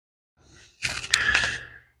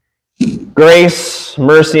Grace,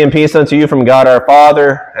 mercy, and peace unto you from God our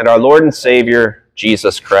Father and our Lord and Savior,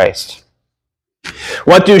 Jesus Christ.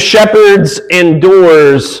 What do shepherds and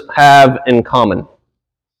doors have in common?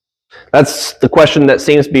 That's the question that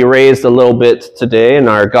seems to be raised a little bit today in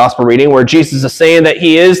our gospel reading, where Jesus is saying that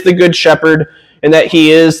he is the good shepherd and that he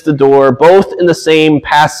is the door, both in the same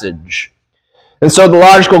passage. And so the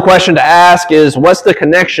logical question to ask is, what's the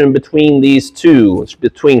connection between these two,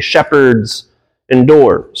 between shepherds and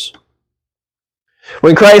doors?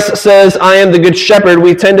 When Christ says, I am the good shepherd,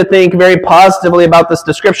 we tend to think very positively about this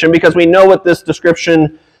description because we know what this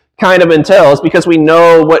description kind of entails, because we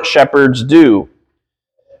know what shepherds do.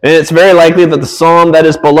 And it's very likely that the psalm that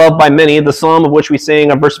is beloved by many, the psalm of which we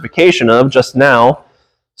sang a versification of just now,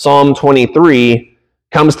 Psalm 23,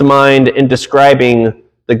 comes to mind in describing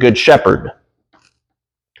the good shepherd.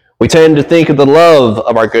 We tend to think of the love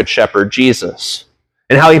of our good shepherd, Jesus,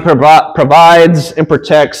 and how he provides and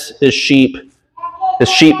protects his sheep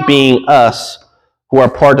being us, who are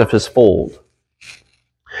part of his fold.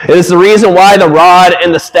 It is the reason why the rod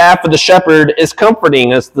and the staff of the shepherd is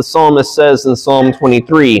comforting, as the psalmist says in Psalm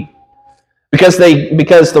 23, because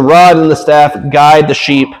the rod and the staff guide the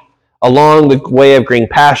sheep along the way of green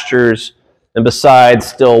pastures and beside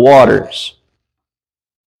still waters.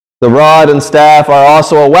 The rod and staff are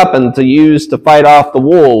also a weapon to use to fight off the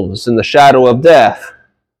wolves in the shadow of death.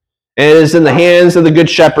 And it is in the hands of the good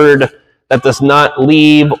shepherd that does not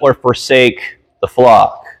leave or forsake the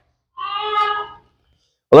flock.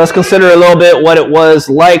 Well, let's consider a little bit what it was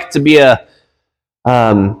like to be a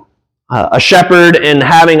shepherd and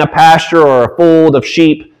having a pasture or a fold of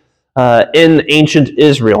sheep in ancient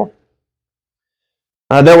Israel.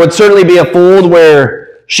 There would certainly be a fold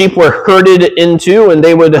where sheep were herded into, and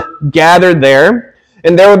they would gather there,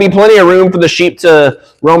 and there would be plenty of room for the sheep to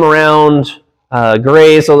roam around,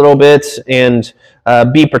 graze a little bit, and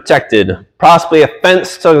be protected. Possibly a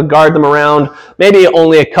fence to guard them around, maybe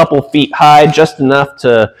only a couple feet high, just enough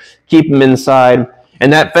to keep them inside.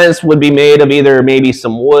 And that fence would be made of either maybe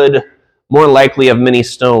some wood, more likely of many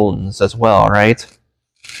stones as well, right?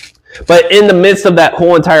 But in the midst of that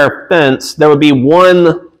whole entire fence, there would be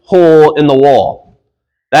one hole in the wall.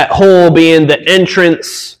 That hole being the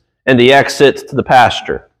entrance and the exit to the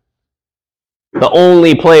pasture. The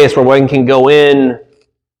only place where one can go in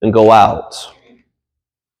and go out.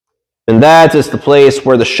 And that is the place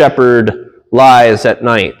where the shepherd lies at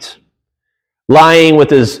night, lying with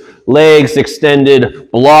his legs extended,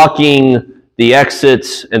 blocking the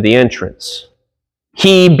exit and the entrance.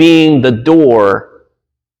 He being the door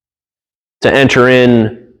to enter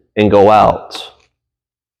in and go out.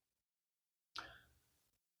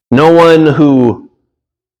 No one who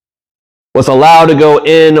was allowed to go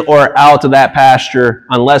in or out of that pasture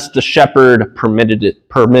unless the shepherd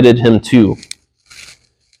permitted him to.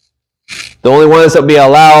 The only ones that would be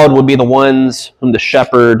allowed would be the ones whom the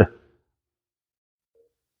shepherd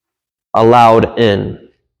allowed in.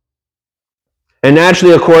 And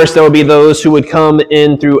naturally, of course, there would be those who would come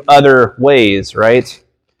in through other ways, right?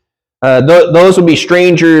 Those would be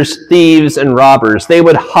strangers, thieves, and robbers. They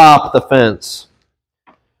would hop the fence.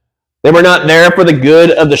 They were not there for the good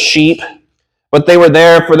of the sheep, but they were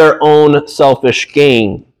there for their own selfish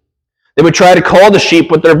gain. They would try to call the sheep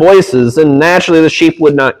with their voices, and naturally the sheep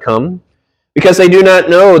would not come, because they do not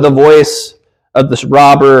know the voice of this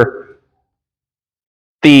robber,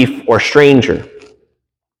 thief, or stranger.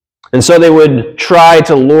 And so they would try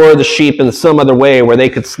to lure the sheep in some other way where they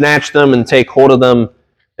could snatch them and take hold of them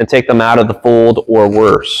and take them out of the fold, or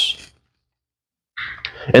worse.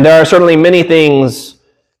 And there are certainly many things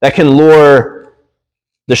that can lure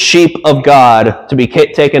the sheep of God to be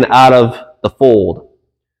taken out of the fold.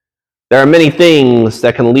 There are many things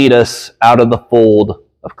that can lead us out of the fold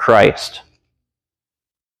of Christ.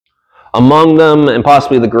 Among them, and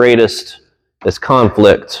possibly the greatest, is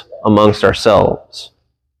conflict amongst ourselves.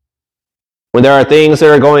 When there are things that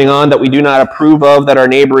are going on that we do not approve of, that our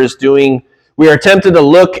neighbor is doing, we are tempted to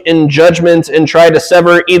look in judgment and try to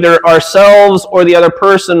sever either ourselves or the other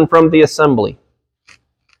person from the assembly.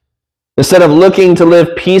 Instead of looking to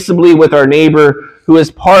live peaceably with our neighbor who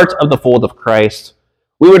is part of the fold of Christ,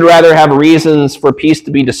 we would rather have reasons for peace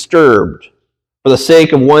to be disturbed for the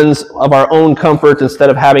sake of our own comfort, instead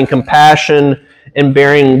of having compassion and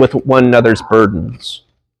bearing with one another's burdens.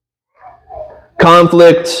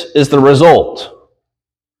 Conflict is the result,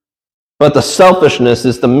 but the selfishness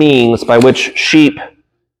is the means by which sheep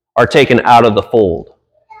are taken out of the fold.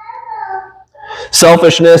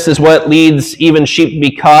 Selfishness is what leads even sheep to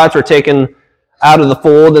be caught or taken out of the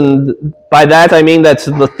fold, and by that I mean that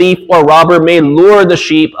the thief or robber may lure the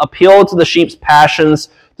sheep, appeal to the sheep's passions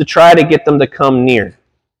to try to get them to come near.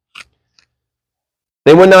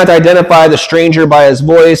 They would not identify the stranger by his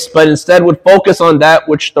voice, but instead would focus on that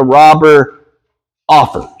which the robber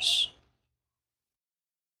offers,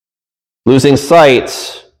 losing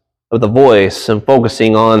sight of the voice and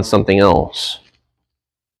focusing on something else.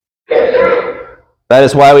 That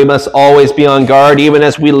is why we must always be on guard, even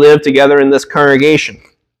as we live together in this congregation.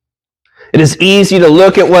 It is easy to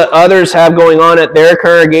look at what others have going on at their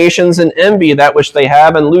congregations and envy that which they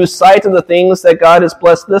have and lose sight of the things that God has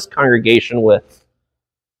blessed this congregation with.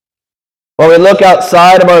 While we look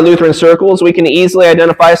outside of our Lutheran circles, we can easily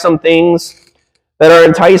identify some things that are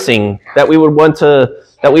enticing, that we want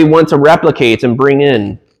to replicate and bring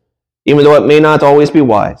in, even though it may not always be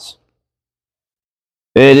wise.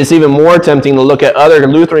 It is even more tempting to look at other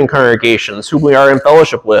Lutheran congregations whom we are in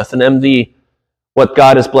fellowship with and envy what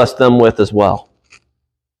God has blessed them with as well.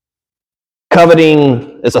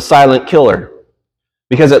 Coveting is a silent killer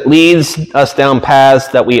because it leads us down paths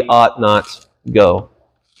that we ought not go.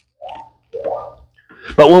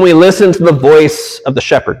 But when we listen to the voice of the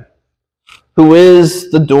shepherd, who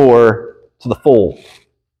is the door to the fold,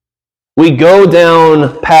 we go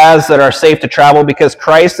down paths that are safe to travel because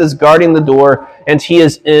Christ is guarding the door and he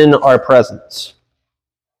is in our presence.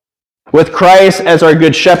 With Christ as our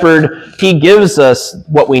good shepherd, he gives us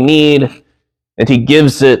what we need, and he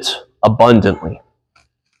gives it abundantly.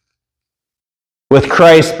 With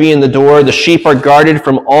Christ being the door, the sheep are guarded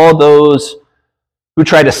from all those who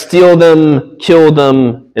try to steal them, kill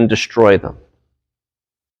them, and destroy them.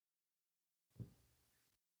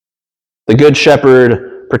 The good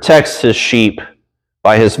shepherd protects his sheep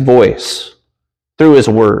by his voice, through his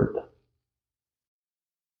word.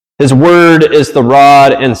 His word is the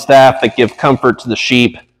rod and staff that give comfort to the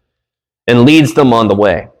sheep and leads them on the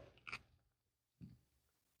way.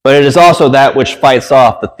 But it is also that which fights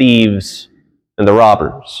off the thieves and the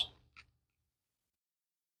robbers.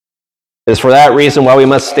 It is for that reason why we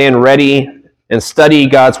must stand ready and study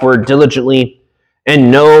God's word diligently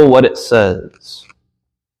and know what it says.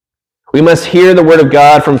 We must hear the word of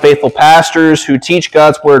God from faithful pastors who teach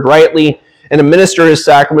God's word rightly and administer his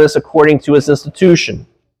sacraments according to his institution.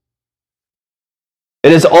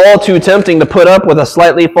 It is all too tempting to put up with a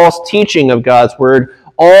slightly false teaching of God's word,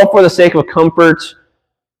 all for the sake of comfort,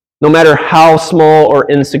 no matter how small or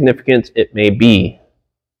insignificant it may be.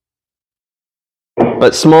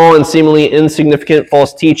 But small and seemingly insignificant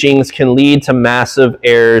false teachings can lead to massive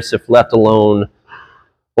errors if left alone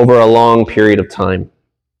over a long period of time.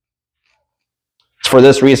 It's for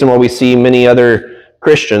this reason why we see many other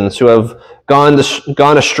Christians who have gone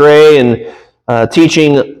astray and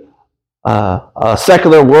teaching a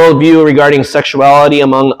secular worldview regarding sexuality,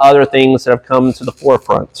 among other things that have come to the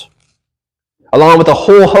forefront, along with a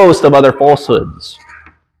whole host of other falsehoods.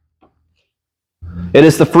 It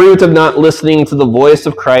is the fruit of not listening to the voice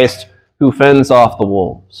of Christ who fends off the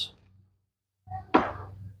wolves.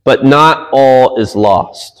 But not all is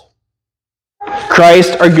lost.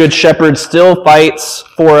 Christ, our good shepherd, still fights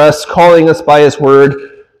for us, calling us by his word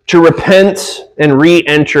to repent and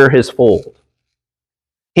re-enter his fold.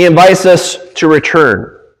 He invites us to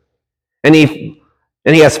return, and he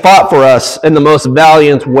has fought for us in the most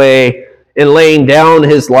valiant way in laying down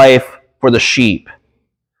his life for the sheep,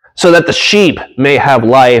 so that the sheep may have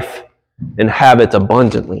life and have it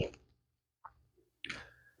abundantly.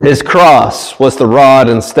 His cross was the rod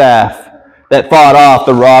and staff that fought off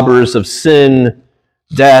the robbers of sin,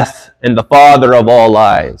 death, and the father of all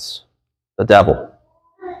lies, the devil.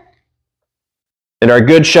 And our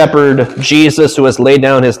good shepherd, Jesus, who has laid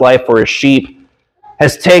down his life for his sheep,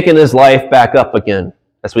 has taken his life back up again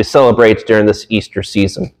as we celebrate during this Easter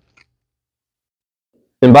season.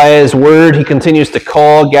 And by his word, he continues to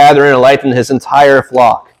call, gather, and enlighten his entire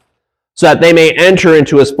flock, so that they may enter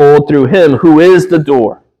into his fold through him who is the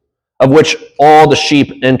door, of which all the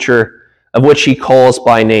sheep enter, of which he calls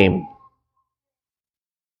by name.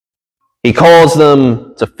 He calls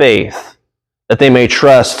them to faith, that they may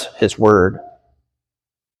trust his word.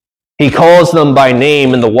 He calls them by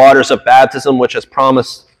name in the waters of baptism which was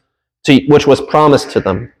promised to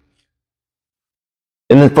them,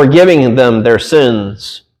 and in forgiving them their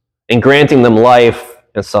sins and granting them life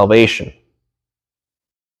and salvation.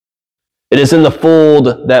 It is in the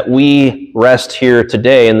fold that we rest here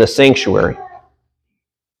today in the sanctuary,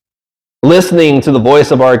 listening to the voice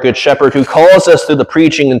of our good shepherd who calls us through the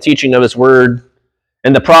preaching and teaching of his word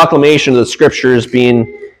and the proclamation of the scriptures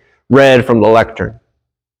being read from the lectern.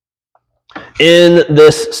 In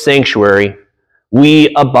this sanctuary,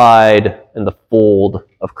 we abide in the fold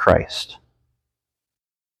of Christ.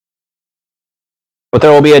 But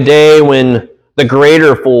there will be a day when the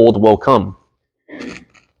greater fold will come.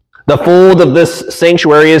 The fold of this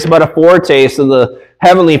sanctuary is but a foretaste of the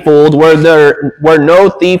heavenly fold where no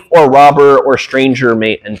thief or robber or stranger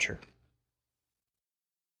may enter.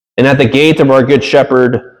 And at the gate of our Good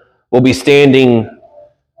Shepherd will be standing,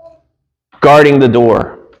 guarding the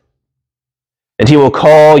door. And he will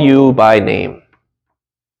call you by name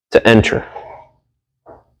to enter.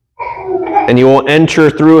 And you will enter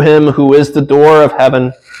through him who is the door of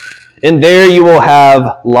heaven, and there you will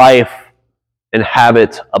have life and have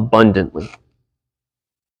it abundantly.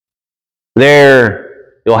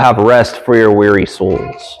 There you'll have rest for your weary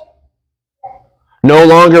souls. No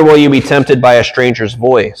longer will you be tempted by a stranger's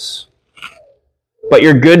voice, but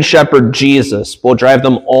your good shepherd Jesus will drive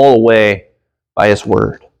them all away by his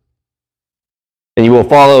word. And you will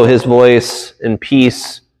follow his voice in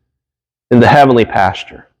peace in the heavenly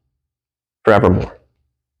pasture forevermore.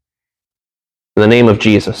 In the name of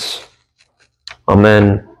Jesus,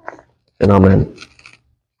 amen and amen.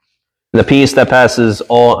 And the peace that passes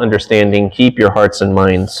all understanding, keep your hearts and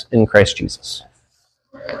minds in Christ Jesus.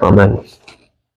 Amen.